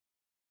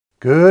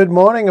Good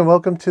morning and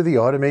welcome to the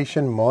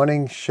Automation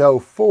Morning Show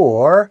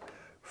for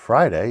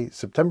Friday,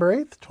 September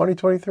 8th,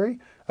 2023.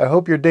 I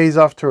hope your day's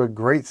off to a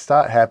great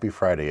start. Happy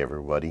Friday,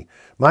 everybody.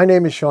 My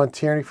name is Sean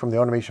Tierney from the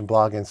Automation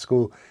Blog and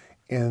School,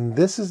 and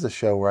this is the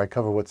show where I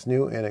cover what's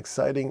new and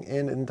exciting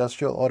in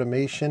industrial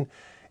automation.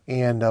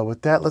 And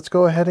with that, let's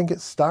go ahead and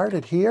get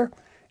started here.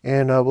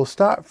 And we'll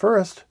start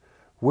first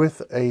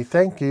with a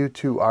thank you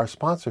to our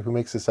sponsor who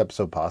makes this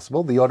episode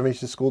possible,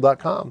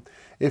 theautomationschool.com.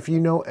 If you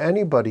know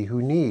anybody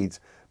who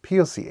needs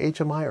PLC,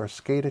 HMI, or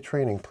SCADA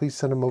training, please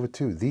send them over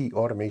to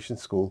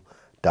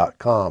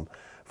theautomationschool.com.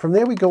 From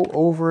there, we go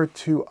over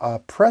to a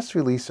press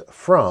release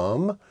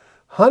from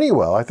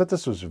Honeywell. I thought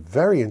this was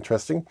very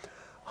interesting.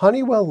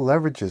 Honeywell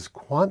leverages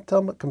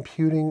quantum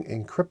computing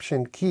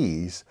encryption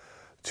keys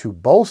to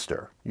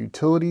bolster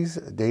utilities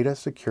data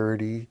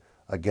security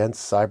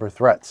against cyber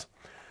threats.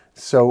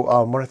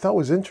 So what I thought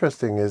was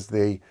interesting is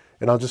and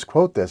I'll just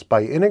quote this,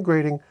 by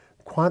integrating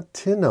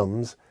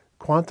Quantinuum's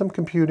quantum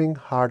computing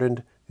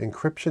hardened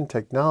encryption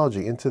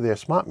technology into their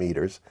smart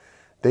meters,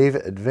 they've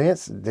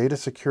advanced data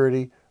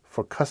security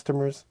for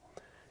customers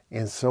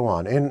and so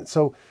on. And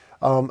so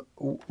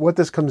what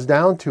this comes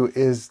down to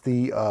is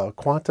the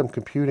quantum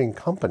computing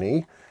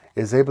company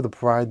is able to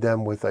provide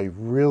them with a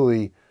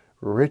really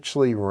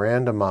richly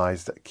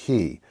randomized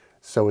key.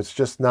 So it's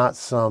just not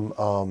some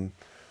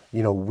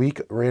weak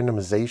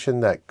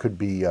randomization that could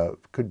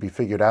be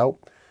figured out.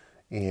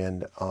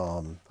 And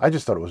I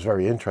just thought it was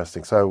very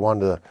interesting. So I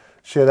wanted to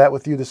share that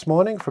with you this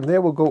morning. From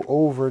there, we'll go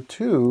over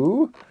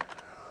to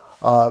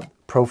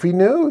Profi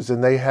News,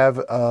 and they have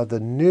a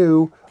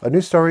new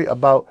story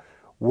about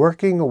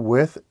working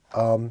with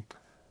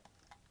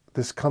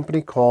this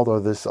company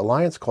this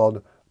alliance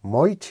called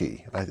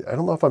Moiti. I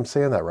don't know if I'm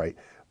saying that right,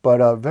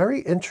 but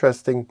very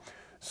interesting.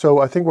 So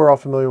I think we're all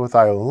familiar with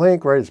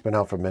IO-Link, right? It's been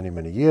out for many,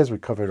 many years. We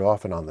covered it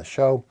often on the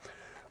show.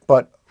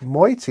 But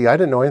Moiti, I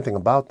didn't know anything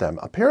about them.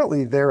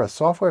 Apparently, they're a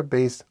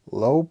software-based,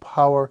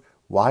 low-power,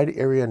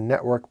 wide-area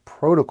network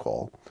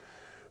protocol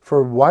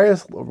for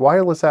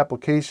wireless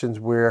applications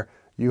where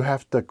you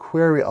have to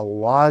query a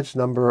large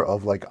number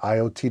of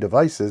IoT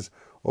devices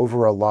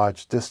over a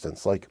large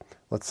distance, like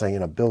let's say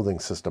in a building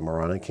system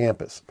or on a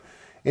campus.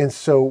 And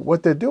so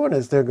what they're doing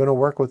is they're going to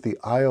work with the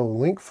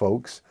IO-Link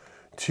folks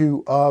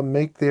to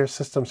make their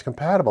systems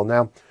compatible.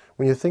 Now,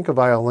 when you think of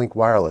IO-Link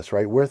wireless,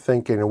 right, we're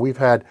thinking, and we've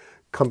had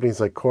companies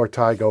like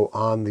Cortigo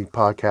on the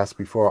podcast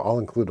before. I'll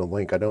include a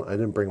link. I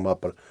didn't bring them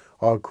up, but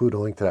I'll include a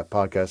link to that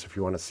podcast if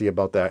you want to see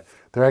about that.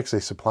 They're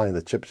actually supplying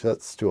the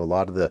chipsets to a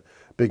lot of the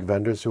big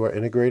vendors who are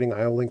integrating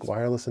IO-Link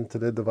wireless into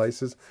their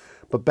devices.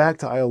 But back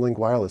to IO-Link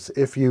wireless,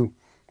 if you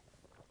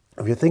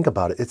think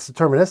about it, it's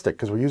deterministic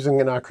because we're using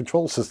it in our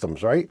control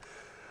systems, right?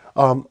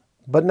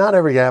 But not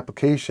every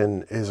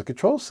application is a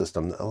control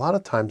system. A lot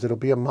of times it'll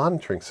be a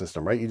monitoring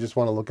system, right? You just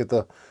want to look at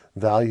the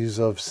values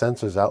of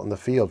sensors out in the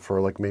field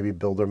for maybe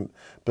building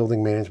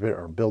management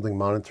or building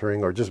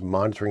monitoring or just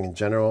monitoring in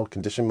general,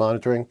 condition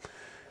monitoring.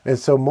 And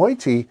so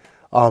Moiti,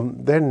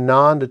 they're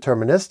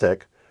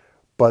non-deterministic,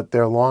 but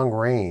they're long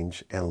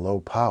range and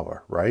low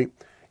power, right?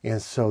 And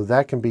so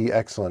that can be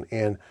excellent.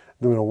 And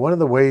one of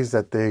the ways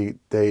that they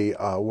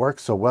work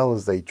so well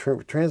is they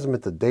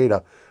transmit the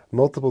data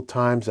multiple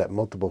times at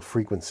multiple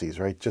frequencies,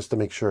 right? Just to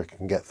make sure it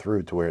can get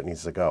through to where it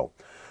needs to go.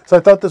 So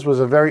I thought this was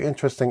a very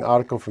interesting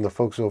article from the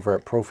folks over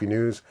at Profi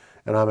News,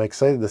 and I'm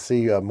excited to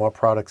see more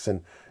products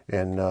and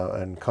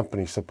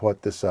companies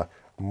support this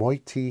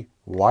Moiti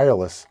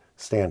wireless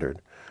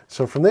standard.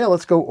 So from there,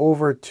 let's go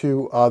over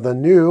to the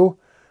new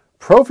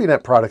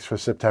Profinet products for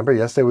September.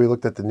 Yesterday, we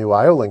looked at the new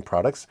IO-Link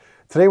products.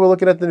 Today, we're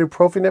looking at the new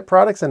Profinet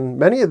products, and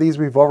many of these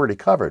we've already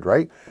covered,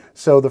 right?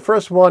 So the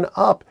first one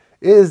up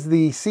is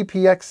the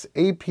CPX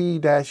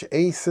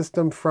AP-A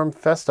system from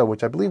Festo,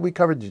 which I believe we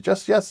covered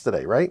just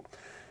yesterday, right?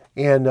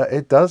 And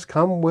it does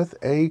come with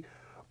a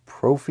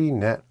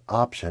Profinet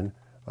option,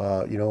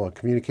 a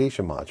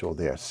communication module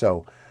there.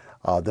 So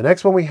the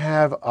next one we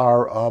have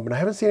are, and I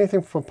haven't seen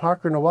anything from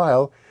Parker in a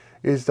while,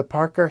 is the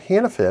Parker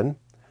Hannifin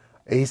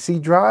AC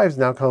drives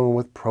now coming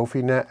with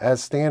Profinet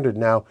as standard.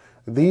 Now,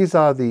 these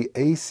are the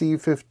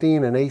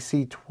AC15 and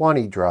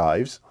AC20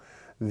 drives.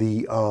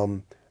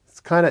 It's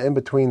kind of in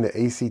between the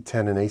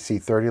AC10 and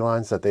AC30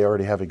 lines that they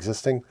already have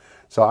existing.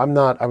 So I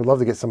would love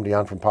to get somebody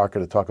on from Parker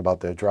to talk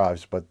about their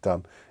drives, but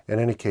in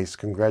any case,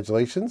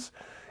 congratulations.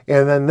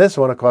 And then this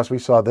one, of course, we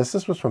saw this.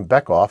 This was from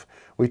Beckhoff.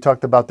 We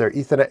talked about their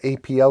Ethernet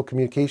APL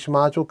communication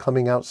module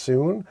coming out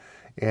soon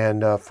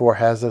and for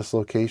hazardous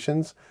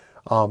locations.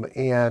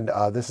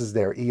 This is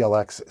their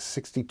ELX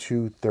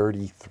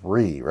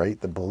 6233, right?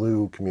 The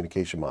blue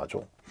communication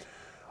module.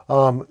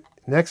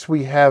 Next,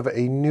 we have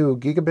a new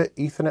gigabit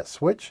Ethernet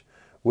switch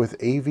with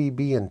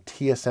AVB and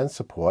TSN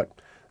support.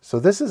 So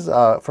this is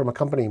from a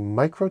company,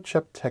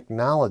 Microchip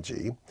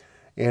Technology,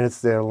 and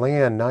it's their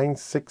LAN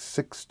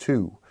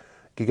 9662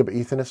 gigabit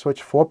Ethernet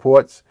switch, 4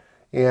 ports,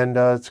 and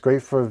it's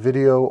great for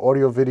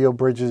audio-video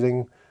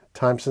bridging,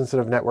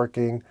 time-sensitive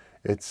networking.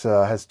 It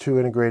has 2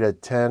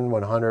 integrated 10,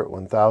 100,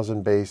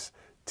 1000 base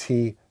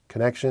T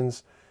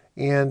connections,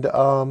 and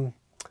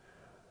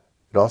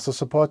It also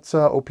supports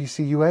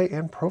OPC UA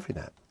and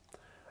Profinet.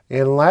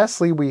 And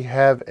lastly, we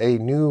have a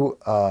new,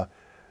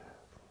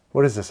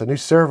 what is this? A new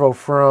servo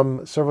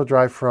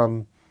drive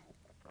from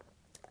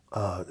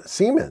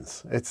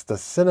Siemens. It's the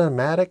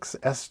Cinematics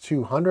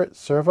S200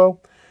 servo.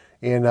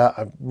 And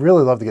I'd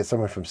really love to get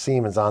someone from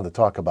Siemens on to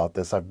talk about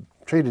this. I've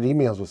traded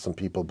emails with some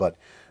people, but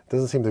it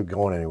doesn't seem to be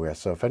going anywhere.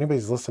 So if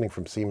anybody's listening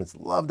from Siemens,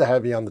 love to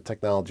have you on the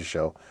technology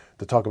show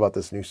to talk about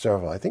this new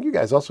servo. I think you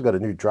guys also got a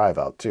new drive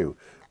out too.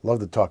 Love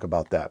to talk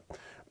about that.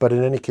 But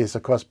in any case,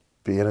 of course,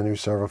 being a new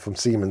servo from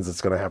Siemens,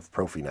 it's going to have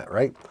Profinet,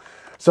 right?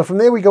 So from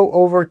there, we go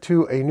over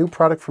to a new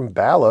product from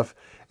Balluff.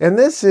 And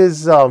this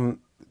is a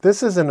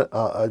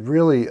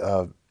really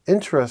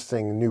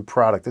interesting new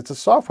product. It's a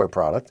software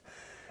product,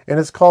 and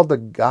it's called the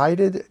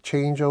Guided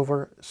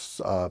Changeover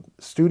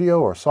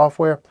Studio or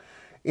software.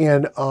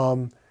 And,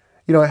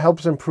 it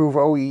helps improve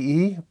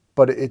OEE,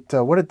 but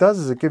what it does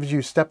is it gives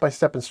you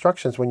step-by-step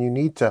instructions when you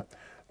need to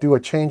do a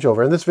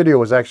changeover. And this video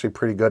was actually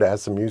pretty good. It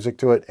has some music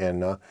to it,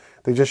 and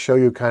they just show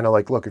you kind of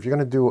like, look, if you're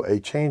going to do a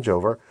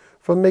changeover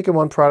from making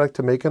one product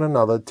to making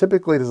another,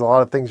 typically there's a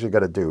lot of things you got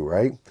to do,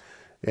 right?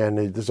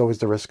 And there's always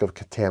the risk of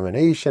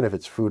contamination if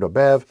it's food or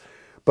bev.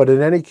 But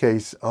in any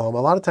case, a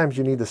lot of times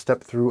you need to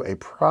step through a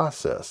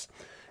process.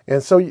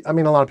 And so, a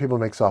lot of people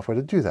make software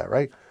to do that,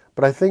 right?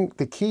 But I think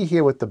the key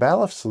here with the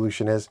Balluff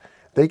solution is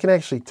they can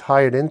actually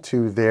tie it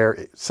into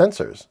their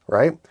sensors,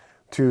 right?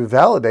 To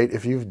validate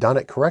if you've done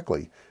it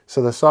correctly.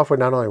 So the software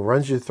not only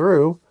runs you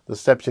through the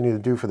steps you need to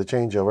do for the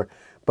changeover,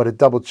 but it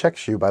double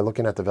checks you by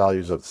looking at the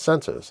values of the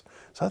sensors.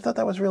 So I thought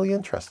that was really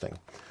interesting.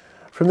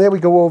 From there, we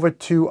go over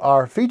to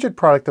our featured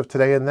product of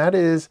today, and that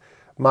is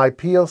my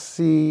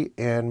PLC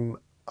and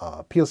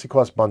PLC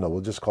course bundle.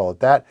 We'll just call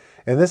it that.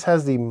 And this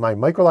has my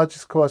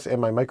Micrologics course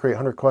and my Micro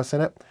 800 course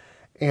in it.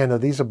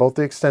 And these are both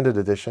the extended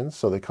editions,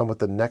 so they come with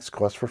the next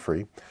course for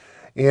free.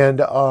 And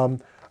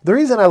the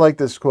reason I like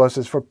this course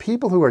is for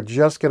people who are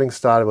just getting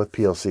started with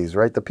PLCs,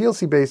 right? The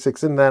PLC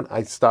basics, in that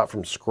I start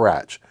from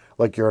scratch.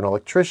 Like you're an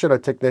electrician or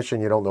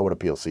technician, you don't know what a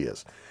PLC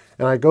is.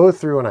 And I go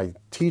through and I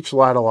teach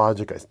ladder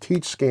logic, I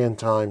teach scan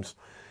times.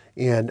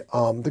 And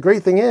the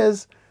great thing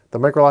is, the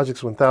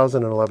Micrologics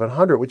 1000 and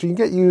 1100, which you can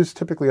get used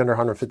typically under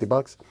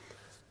 $150,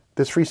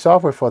 there's free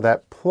software for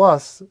that.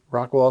 Plus,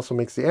 Rockwell also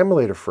makes the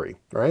emulator free,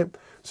 right?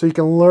 So you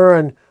can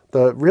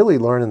really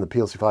learn in the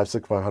PLC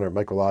 6500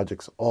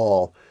 Micrologics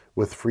all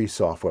with free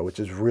software, which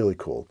is really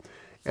cool.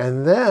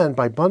 And then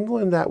by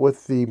bundling that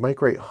with the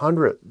Micro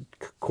 800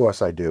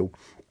 course I do,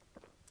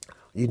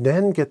 you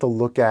then get to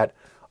look at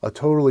a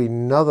totally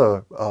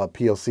another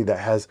PLC that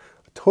has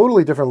a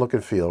totally different look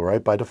and feel,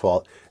 right? By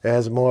default, it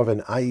has more of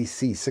an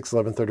IEC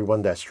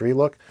 61131-3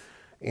 look,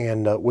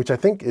 and which I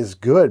think is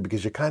good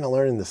because you're kind of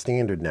learning the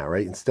standard now,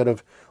 right? Instead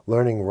of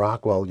learning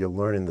Rockwell, you're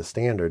learning the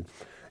standard,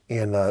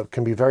 and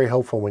can be very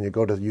helpful when you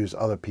go to use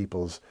other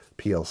people's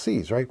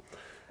PLCs, right?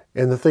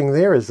 And the thing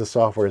there is the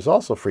software is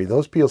also free.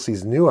 Those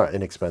PLCs new are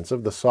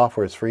inexpensive. The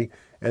software is free,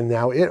 and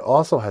now it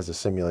also has a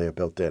simulator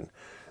built in.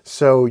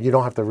 So you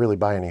don't have to really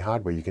buy any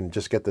hardware. You can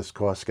just get this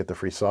course, get the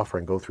free software,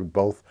 and go through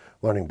both,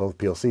 learning both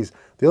PLCs.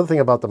 The other thing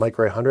about the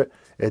Micro 800,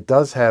 it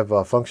does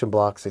have function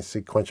blocks and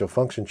sequential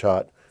function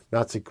chart,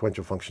 not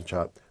sequential function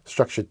chart,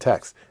 structured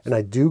text. And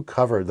I do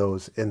cover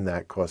those in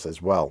that course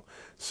as well.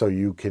 So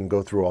you can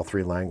go through all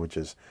three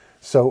languages.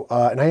 So,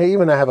 and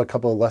I have a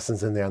couple of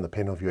lessons in there on the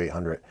PanelView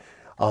 800.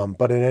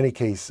 But in any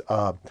case,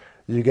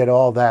 you get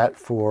all that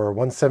for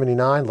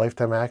 $179,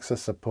 lifetime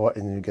access support,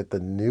 and you get the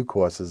new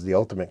courses, the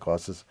ultimate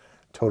courses,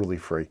 totally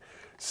free.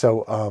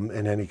 So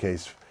in any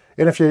case,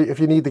 and if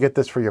you need to get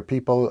this for your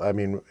people,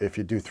 if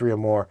you do 3 or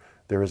more,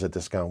 there is a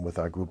discount with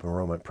our group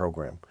enrollment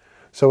program.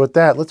 So with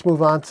that, let's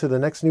move on to the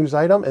next news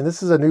item, and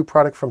this is a new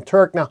product from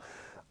Turk. Now,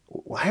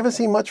 I haven't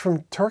seen much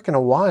from Turk in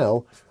a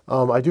while.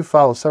 I do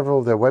follow several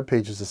of their web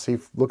pages to see,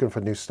 looking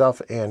for new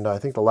stuff, and I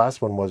think the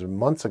last one was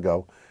months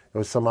ago. It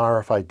was some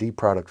RFID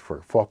product for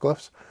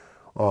forklifts.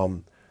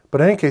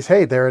 But in any case,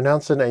 hey, they're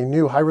announcing a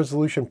new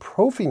high-resolution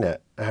Profinet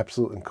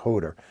absolute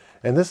encoder.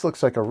 And this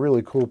looks like a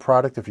really cool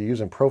product if you're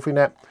using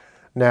Profinet.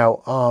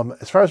 Now,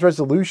 as far as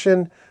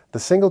resolution, the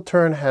single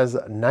turn has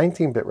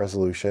 19-bit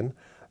resolution.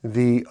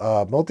 The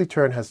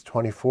multi-turn has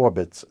 24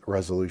 bits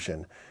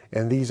resolution.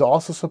 And these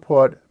also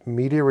support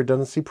media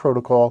redundancy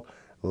protocol,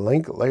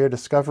 link layer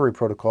discovery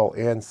protocol,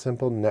 and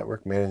simple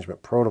network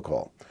management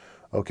protocol.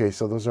 Okay,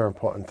 so those are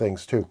important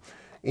things too.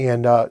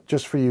 And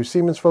just for you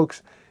Siemens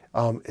folks,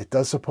 it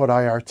does support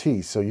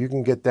IRT, so you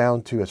can get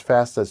down to as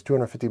fast as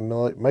 250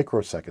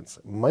 microsecond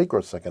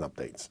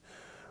updates.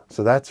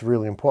 So that's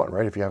really important,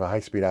 right, if you have a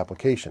high-speed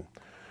application.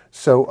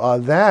 So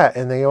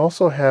and they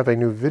also have a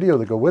new video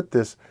to go with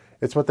this.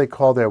 It's what they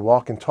call their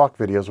walk and talk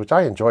videos, which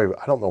I enjoy.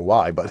 I don't know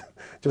why, but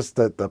just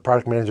the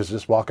product managers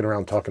just walking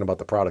around talking about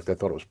the product. I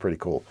thought it was pretty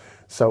cool.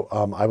 So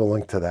I will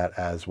link to that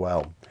as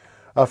well.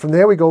 From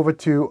there, we go over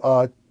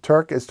to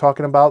Turk is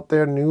talking about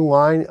their new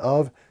line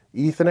of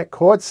Ethernet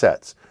cord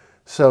sets.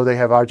 So they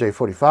have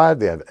RJ45,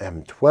 they have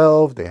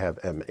M12, they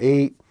have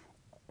M8,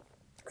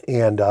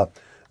 and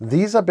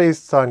these are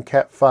based on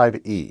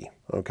Cat5e,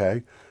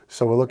 okay?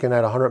 So we're looking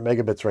at 100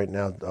 megabits right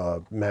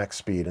now, max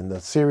speed. And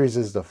the series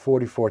is the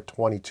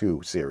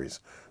 4422 series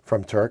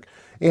from Turk.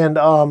 And,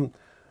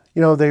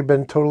 they've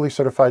been totally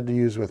certified to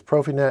use with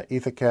Profinet,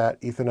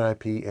 EtherCAT, Ethernet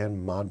IP,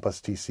 and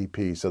Modbus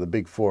TCP. So the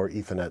big four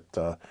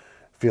Ethernet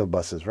field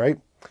buses, right?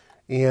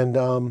 And,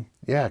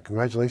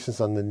 congratulations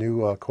on the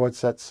new cord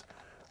sets,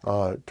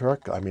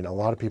 Turk. I mean, a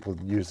lot of people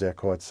use their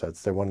cord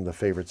sets. They're one of the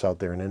favorites out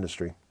there in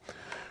industry.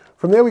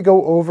 From there, we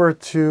go over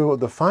to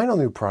the final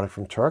new product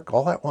from Turk,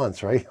 all at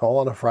once, right? All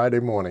on a Friday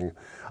morning.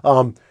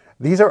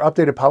 These are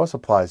updated power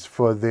supplies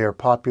for their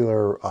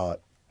popular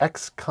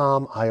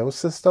XCOM I/O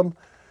system.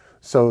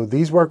 So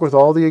these work with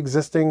all the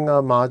existing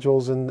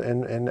modules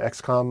and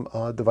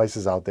XCOM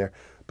devices out there,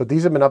 but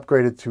these have been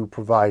upgraded to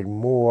provide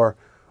more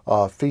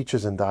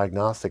features and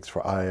diagnostics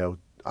for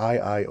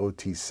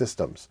IIoT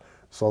systems.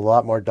 So a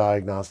lot more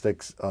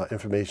diagnostics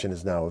information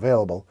is now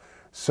available.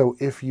 So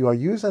if you are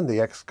using the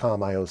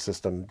XCOM I/O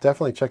system,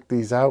 definitely check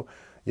these out.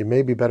 You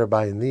may be better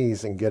buying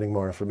these and getting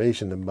more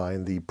information than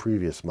buying the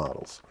previous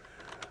models.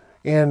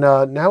 And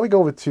now we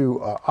go over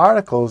to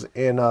articles,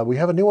 and we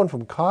have a new one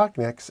from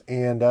Cognex,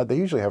 and they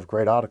usually have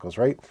great articles,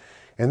 right?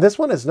 And this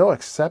one is no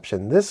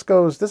exception. This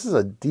is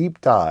a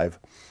deep dive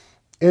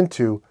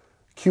into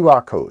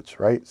QR codes,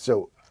 right?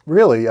 So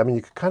really, I mean,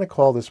 you could kind of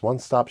call this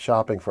one-stop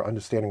shopping for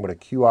understanding what a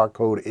QR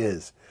code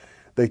is.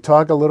 They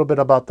talk a little bit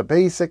about the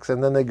basics,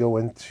 and then they go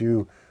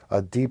into a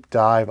deep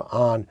dive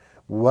on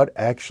what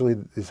actually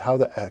is, how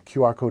the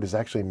QR code is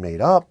actually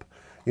made up,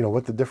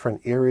 what the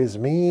different areas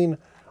mean.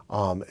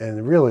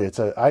 And really, it's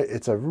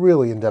a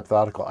really in-depth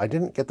article. I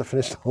didn't get to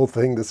finish the whole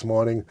thing this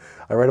morning.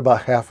 I read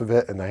about half of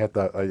it, and I had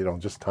to,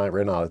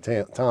 ran out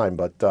of time.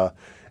 But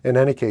in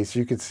any case,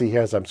 you can see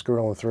here as I'm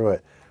scrolling through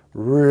it,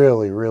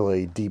 really,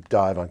 really deep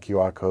dive on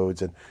QR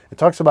codes. And it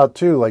talks about,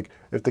 too, like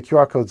if the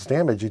QR code's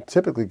damaged, you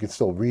typically can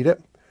still read it,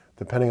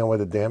 depending on where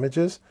the damage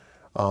is,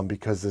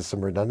 because there's some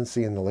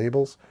redundancy in the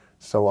labels.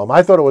 So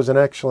I thought it was an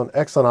excellent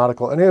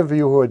article. Any of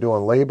you who are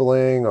doing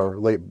labeling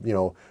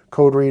or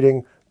code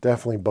reading,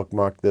 definitely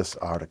bookmark this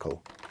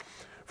article.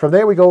 From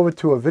there, we go over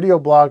to a video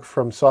blog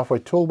from Software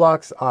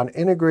Toolbox on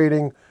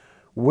integrating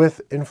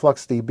with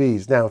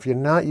InfluxDBs. Now, if you're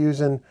not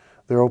using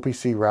their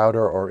OPC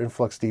router or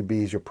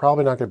InfluxDBs, you're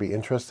probably not going to be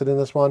interested in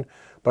this one.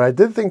 But I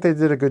did think they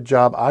did a good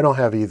job. I don't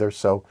have either,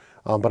 so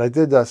but I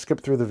did skip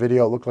through the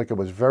video. It looked like it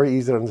was very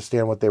easy to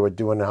understand what they were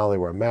doing and how they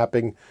were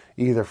mapping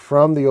either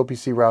from the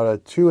OPC router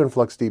to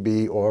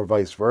InfluxDB or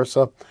vice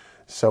versa.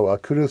 So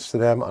kudos to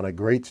them on a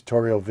great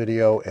tutorial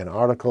video and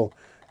article.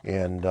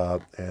 And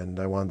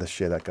I wanted to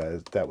share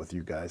that with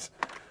you guys.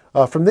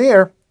 From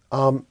there,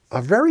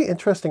 a very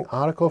interesting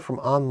article from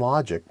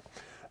OnLogic.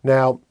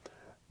 Now,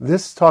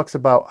 this talks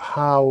about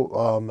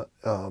how,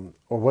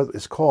 or what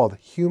is called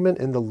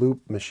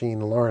human-in-the-loop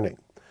machine learning.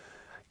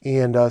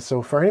 And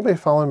so for anybody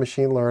following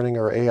machine learning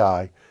or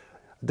AI,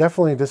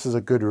 definitely this is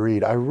a good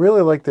read. I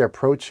really like their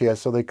approach here.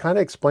 So they kind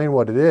of explain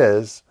what it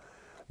is,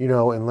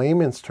 in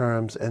layman's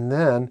terms, and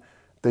then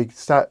they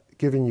start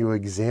giving you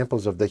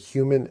examples of the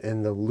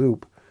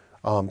human-in-the-loop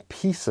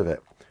piece of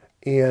it.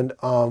 And,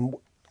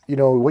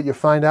 what you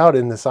find out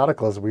in this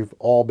article is we've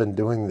all been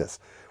doing this.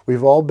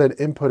 We've all been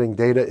inputting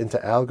data into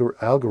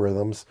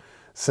algorithms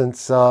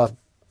since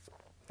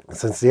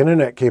the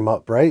internet came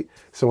up, right?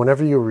 So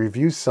whenever you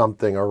review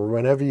something or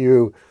whenever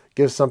you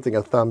give something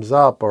a thumbs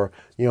up or,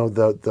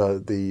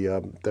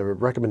 the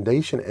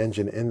recommendation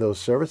engine in those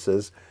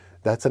services,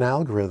 that's an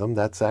algorithm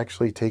that's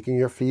actually taking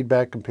your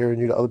feedback, comparing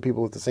you to other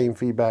people with the same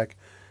feedback.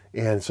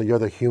 And so you're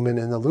the human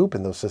in the loop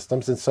in those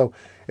systems. And so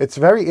it's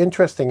very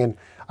interesting. And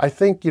I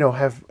think,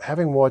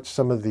 having watched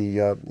some of the,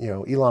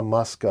 Elon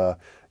Musk,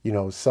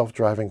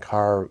 self-driving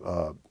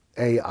car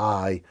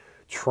AI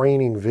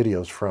training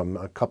videos from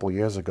a couple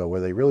years ago, where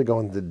they really go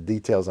into the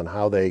details on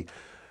how they,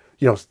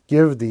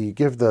 give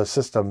the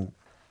system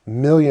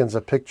millions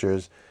of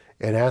pictures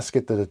and ask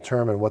it to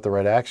determine what the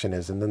right action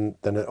is. And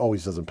then it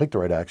always doesn't pick the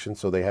right action.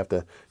 So they have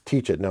to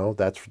teach it, no,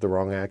 that's the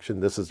wrong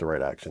action. This is the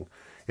right action.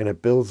 And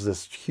it builds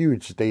this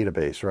huge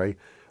database, right,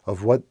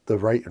 of what the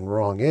right and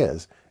wrong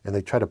is. And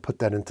they try to put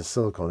that into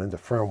silicon, into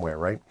firmware,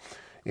 right?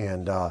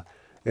 And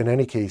in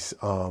any case,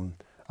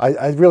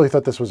 I really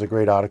thought this was a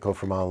great article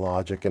from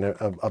OnLogic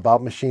and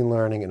about machine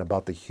learning and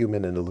about the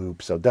human in the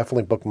loop. So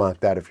definitely bookmark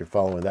that if you're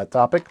following that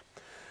topic.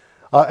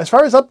 As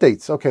far as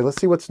updates, okay, let's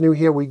see what's new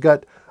here. We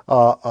got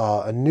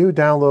a new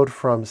download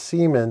from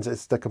Siemens.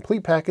 It's the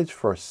complete package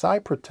for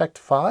CyProtect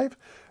 5,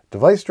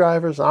 device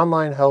drivers,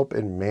 online help,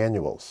 and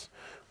manuals.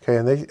 Okay,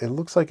 and it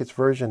looks like it's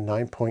version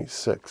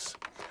 9.6.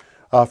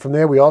 From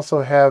there, we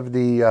also have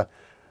the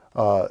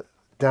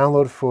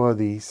download for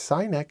the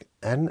SINEC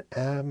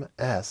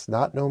NMS,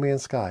 not No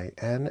Man's Sky,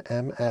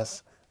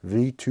 NMS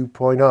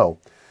v2.0.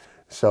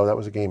 So that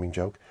was a gaming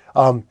joke.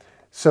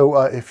 So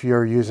if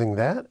you're using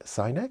that,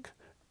 SINEC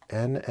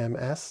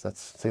NMS,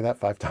 say that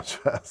 5 times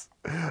fast,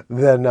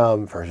 then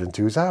version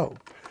 2 is out.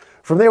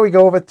 From there, we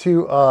go over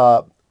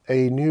to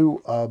a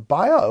new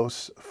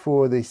BIOS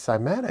for the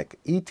Simatic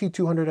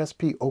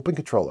ET200SP Open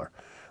Controller,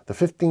 the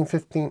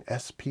 1515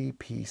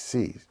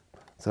 SPPC.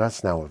 So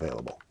that's now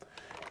available.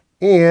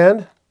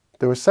 And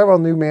there were several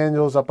new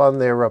manuals up on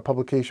their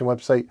publication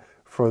website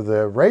for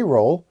the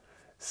Rayroll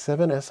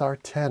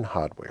 7SR10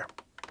 hardware.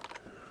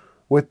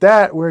 With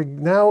that, we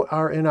now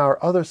are in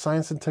our other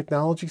science and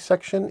technology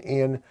section,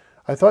 and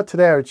I thought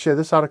today I would share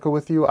this article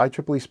with you.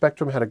 IEEE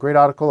Spectrum had a great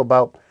article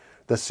about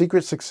the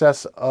secret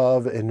success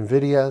of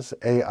NVIDIA's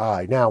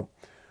AI. Now,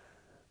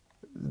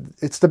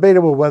 it's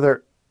debatable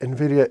whether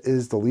NVIDIA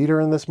is the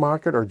leader in this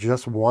market or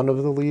just one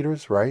of the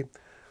leaders, right?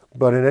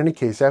 But in any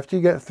case, after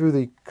you get through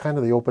the kind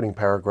of the opening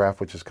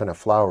paragraph, which is kind of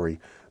flowery,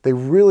 they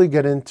really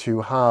get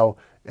into how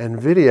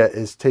NVIDIA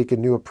is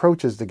taking new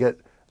approaches to get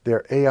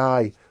their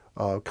AI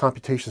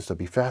computations to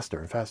be faster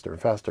and faster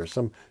and faster.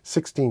 Some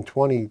 16,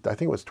 20, I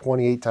think it was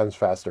 28 times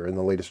faster in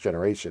the latest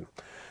generation.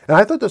 And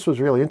I thought this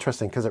was really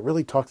interesting because it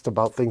really talks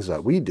about things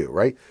that we do,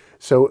 right?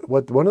 So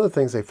one of the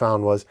things they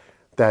found was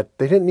that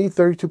they didn't need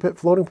 32-bit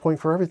floating point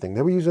for everything.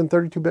 They were using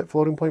 32-bit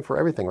floating point for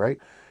everything, right?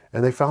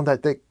 And they found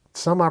that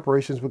some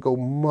operations would go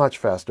much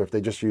faster if they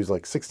just used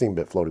like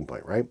 16-bit floating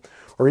point, right?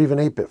 Or even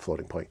 8-bit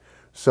floating point.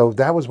 So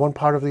that was one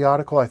part of the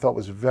article I thought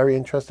was very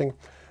interesting.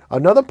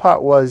 Another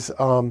part was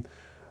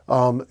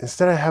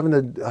instead of having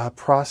to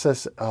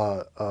process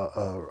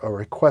a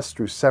request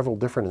through several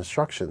different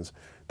instructions,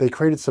 they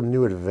created some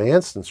new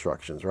advanced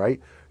instructions, right?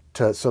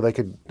 So they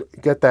could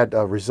get that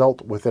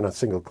result within a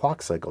single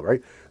clock cycle,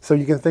 right? So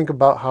you can think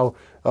about how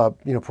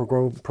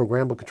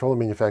programmable controller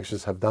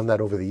manufacturers have done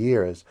that over the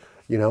years.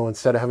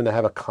 Instead of having to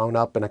have a count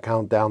up and a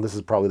count down, this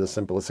is probably the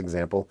simplest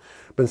example,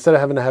 but instead of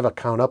having to have a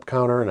count up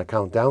counter and a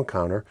count down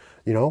counter,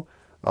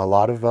 a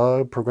lot of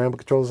programmable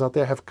controllers out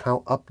there have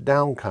count up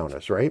down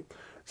counters, right?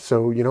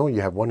 So,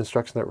 you have one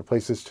instruction that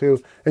replaces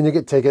two, and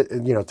you take it,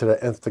 to the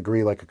nth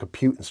degree, like a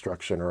compute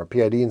instruction or a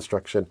PID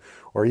instruction,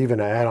 or even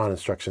add-on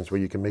instructions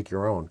where you can make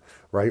your own,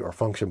 right? Or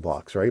function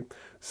blocks, right?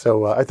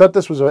 So I thought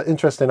this was an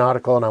interesting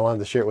article, and I wanted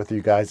to share it with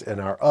you guys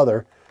in our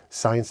other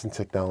science and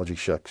technology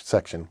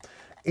section.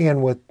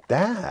 And with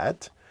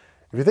that,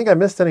 if you think I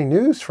missed any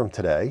news from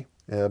today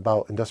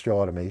about industrial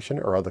automation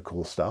or other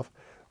cool stuff,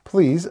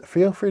 please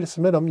feel free to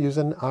submit them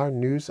using our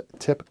news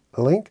tip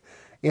link.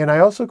 And I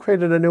also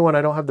created a new one.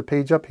 I don't have the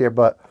page up here,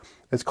 but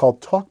it's called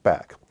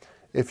Talkback.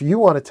 If you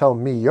want to tell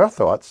me your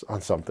thoughts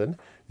on something,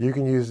 you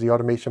can use the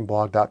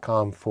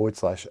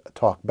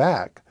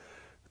automationblog.com/talkback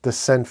to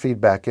send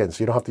feedback in.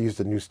 So you don't have to use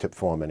the news tip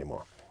form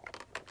anymore.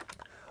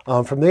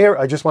 From there,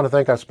 I just want to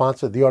thank our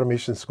sponsor,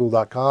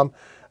 theautomationschool.com.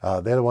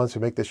 They're the ones who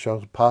make this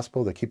show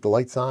possible. They keep the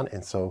lights on.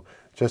 And so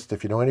just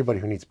if you know anybody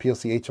who needs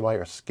PLC, HMI,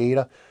 or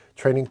SCADA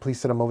training, please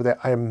send them over there.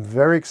 I am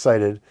very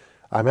excited.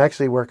 I'm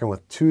actually working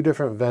with 2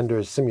 different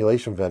vendors,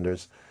 simulation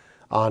vendors,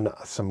 on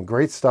some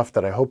great stuff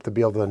that I hope to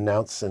be able to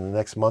announce in the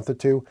next month or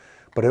 2.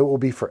 But it will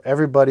be for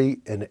everybody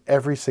in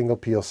every single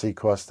PLC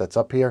course that's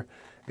up here.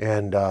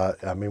 And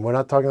we're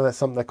not talking about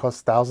something that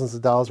costs thousands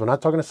of dollars. We're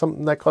not talking about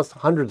something that costs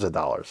hundreds of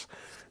dollars.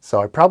 So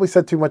I probably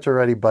said too much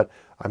already, but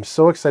I'm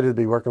so excited to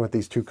be working with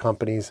these 2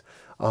 companies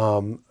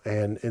and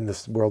in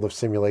this world of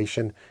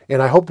simulation.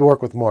 And I hope to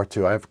work with more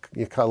too. I have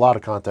a lot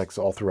of contacts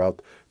all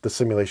throughout the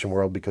simulation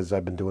world because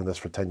I've been doing this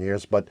for 10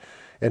 years. But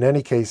in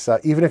any case,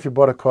 even if you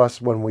bought a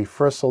course when we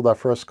first sold our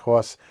first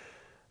course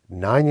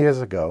 9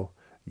 years ago,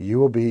 you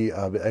will be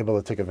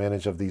able to take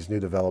advantage of these new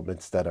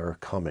developments that are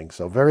coming.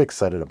 So very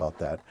excited about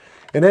that.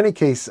 In any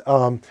case,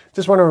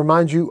 just want to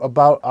remind you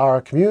about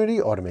our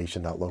community,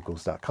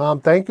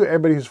 automation.locals.com. Thank you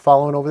everybody who's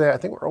following over there. I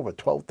think we're over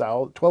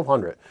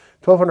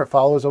 1,200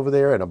 followers over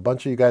there, and a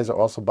bunch of you guys are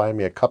also buying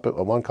me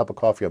one cup of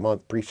coffee a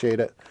month.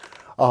 Appreciate it.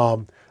 I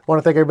want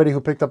to thank everybody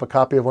who picked up a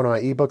copy of one of my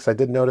ebooks. I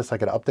did notice I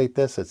could update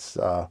this. It's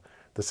the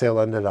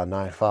sale ended on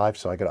 9/5,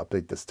 so I got to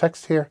update this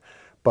text here.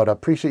 But I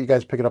appreciate you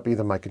guys picking up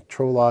either my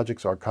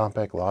ControlLogix or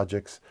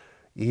CompactLogix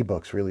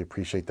ebooks. Really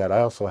appreciate that. I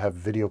also have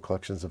video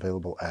collections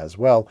available as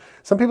well.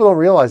 Some people don't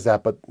realize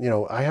that, but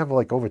I have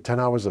like over 10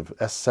 hours of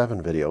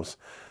S7 videos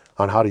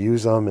on how to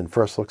use them and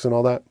first looks and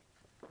all that.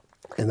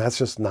 And that's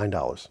just $9,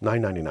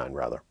 $9.99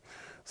 rather.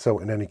 So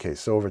in any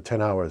case, so over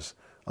 10 hours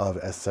of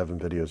S7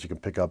 videos you can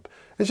pick up.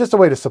 It's just a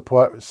way to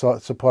support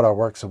our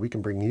work so we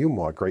can bring you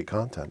more great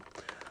content.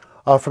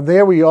 From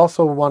there, we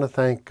also want to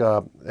thank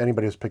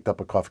anybody who's picked up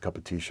a coffee cup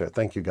of t-shirt.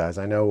 Thank you guys.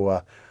 I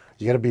know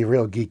you got to be a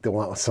real geek to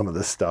want some of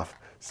this stuff.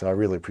 So I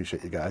really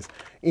appreciate you guys.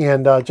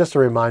 And just a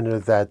reminder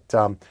that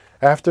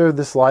after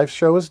this live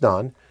show is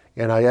done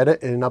and I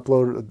edit and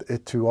upload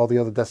it to all the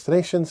other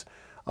destinations,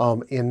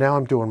 and now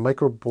I'm doing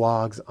micro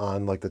blogs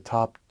on like the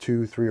top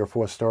 2, 3, or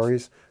 4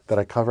 stories that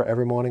I cover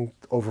every morning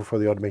over for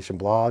the Automation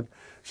blog.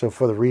 So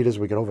for the readers,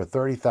 we get over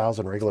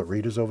 30,000 regular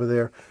readers over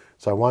there.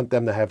 So I want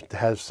them to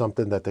have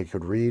something that they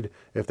could read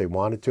if they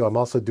wanted to. I'm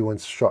also doing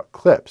short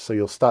clips. So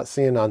you'll start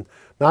seeing on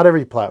not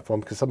every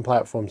platform, because some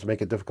platforms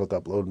make it difficult to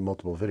upload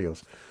multiple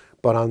videos.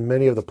 But on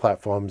many of the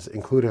platforms,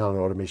 including on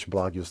the Automation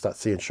blog, you'll start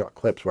seeing short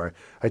clips where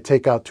I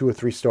take out 2 or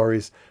 3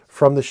 stories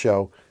from the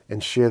show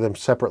and share them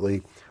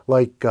separately.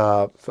 Like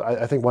I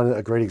think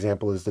a great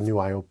example is the new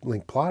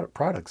IO-Link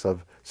products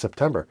of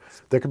September.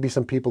 There could be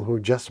some people who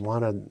just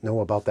want to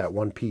know about that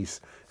one piece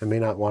and may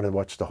not want to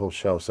watch the whole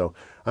show. So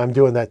I'm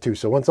doing that too.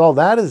 So once all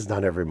that is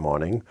done every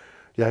morning,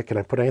 Yeah, can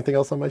I put anything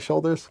else on my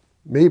shoulders?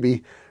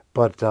 Maybe.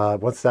 But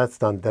once that's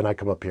done, then I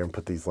come up here and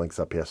put these links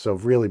up here. So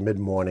really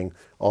mid-morning,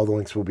 all the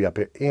links will be up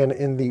here and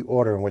in the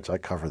order in which I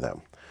cover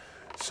them.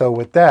 So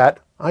with that,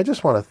 I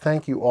just want to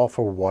thank you all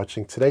for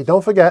watching today.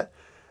 Don't forget,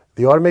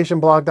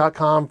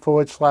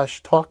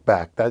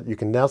 theautomationblog.com/talkback. That you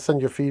can now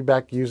send your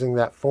feedback using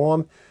that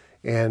form.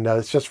 And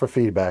it's just for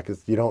feedback.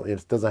 It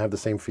doesn't have the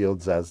same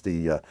fields as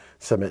the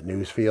submit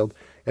news field.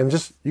 And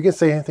just, you can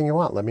say anything you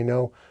want. Let me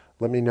know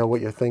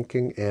what you're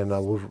thinking, and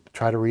we'll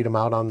try to read them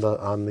out on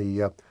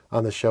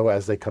the show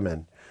as they come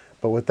in.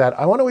 But with that,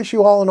 I want to wish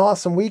you all an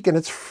awesome weekend.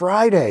 It's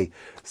Friday.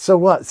 So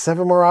what,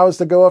 7 more hours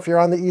to go if you're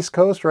on the East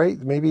Coast, right?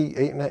 Maybe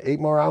eight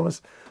more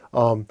hours.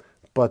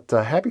 But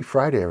happy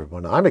Friday,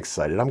 everyone. I'm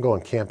excited. I'm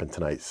going camping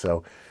tonight.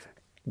 So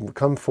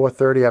come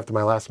 4:30 after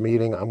my last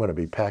meeting, I'm going to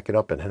be packing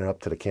up and heading up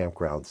to the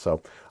campground.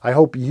 So I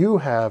hope you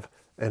have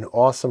an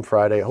awesome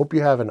Friday. I hope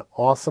you have an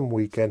awesome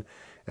weekend.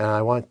 And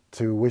I want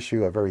to wish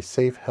you a very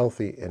safe,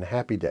 healthy, and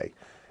happy day.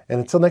 And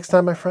until next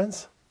time, my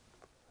friends,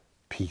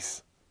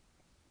 peace.